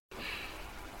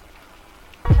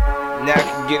Now I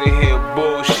can get in here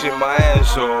bullshit my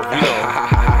ass off, you know.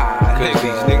 Cause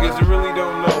these niggas really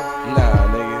don't know. Nah,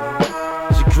 nigga.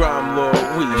 It's a crime lord,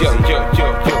 we. Yo,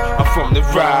 I'm from the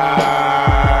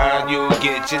ride. You'll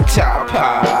get your top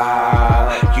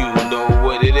high. You know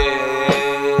what it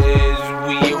is.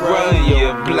 We run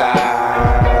your block.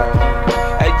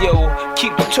 Hey yo,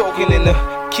 keep the talking and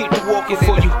keep the walking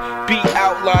for you. Be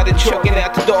out loud and choking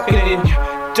out the darkening.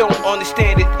 Don't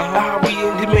understand it, how we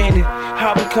in demand it,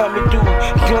 how we coming through,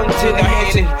 guns in our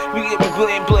hands and we get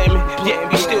blaming, yeah,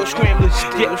 we still scrambling,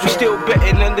 yeah, we still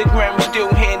betting underground, we still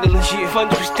handling,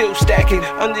 funds we still stacking,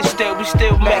 understand we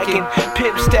still macking,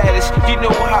 pimp status, you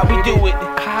know how we do it,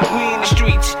 we in the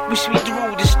streets, we sweep the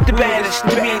rudest, the baddest,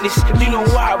 the meanest, you know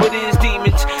how it is,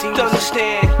 demons,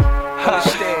 understand,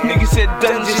 niggas said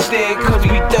dungeon stand, cause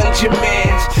we dungeon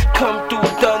mans, come through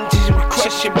dungeons, we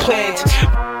crush your plans.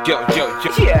 Yo,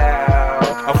 yeah,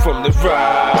 I'm from the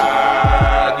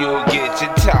ride, you'll get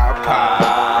your top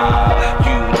high.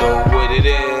 You know what it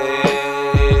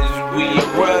is, we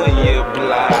run your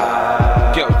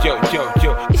block. Yo, yeah,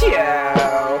 yeah,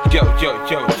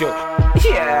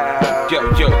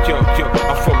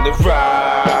 I'm from the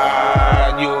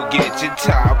ride, you'll get your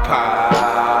top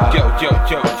high. Yo,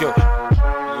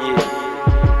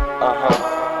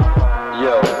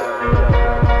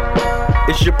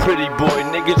 It's your pretty boy,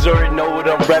 niggas already know what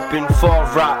I'm reppin'. Fall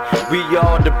rock, we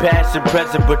all the past and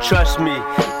present, but trust me,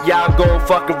 y'all gon'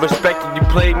 fucking respect if you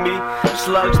play me.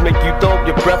 Slugs make you throw up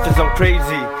your breath as I'm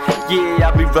crazy. Yeah,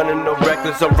 I be running no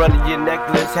reckless, I'm running your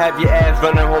necklace. Have your ass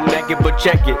running home naked, but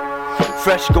check it.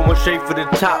 Fresh going straight for the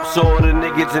top, so all the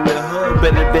niggas in the hood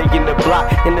better beg in the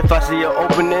block. And if I see an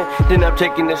opening, then I'm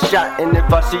taking a shot. And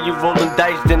if I see you rolling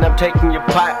dice, then I'm taking your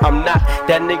pot. I'm not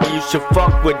that nigga you should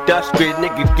fuck with. Dust grid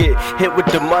niggas get hit with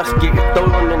the musket,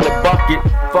 thrown in the bucket.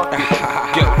 Fuck it.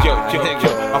 Yo,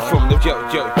 I'm from the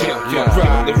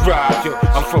ride.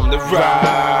 I'm from the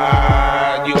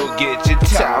ride. You'll get your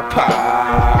top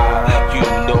high. You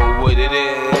know what it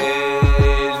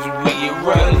is. We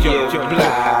run your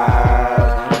block.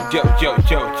 Yo, get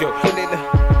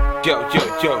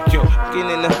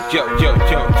in the,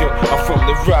 I'm from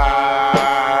the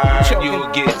ride, you'll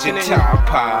get your top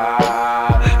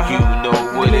high. You know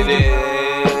what it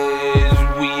is,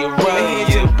 we run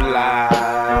your block.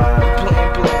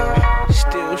 Playing,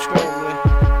 still scrambling,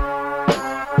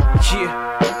 yeah,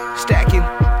 stacking,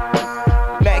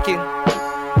 macking,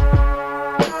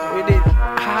 with it,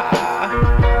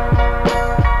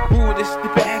 rudest, the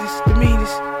baddest, the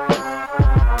meanest.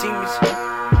 Demons,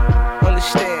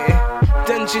 understand,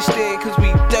 dungeon stand, cause we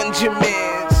dungeon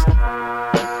mans.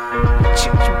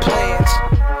 Check your plans.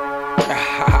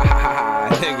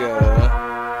 Nigga.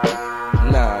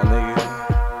 Nah,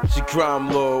 nigga. It's your crime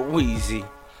lord Weezy.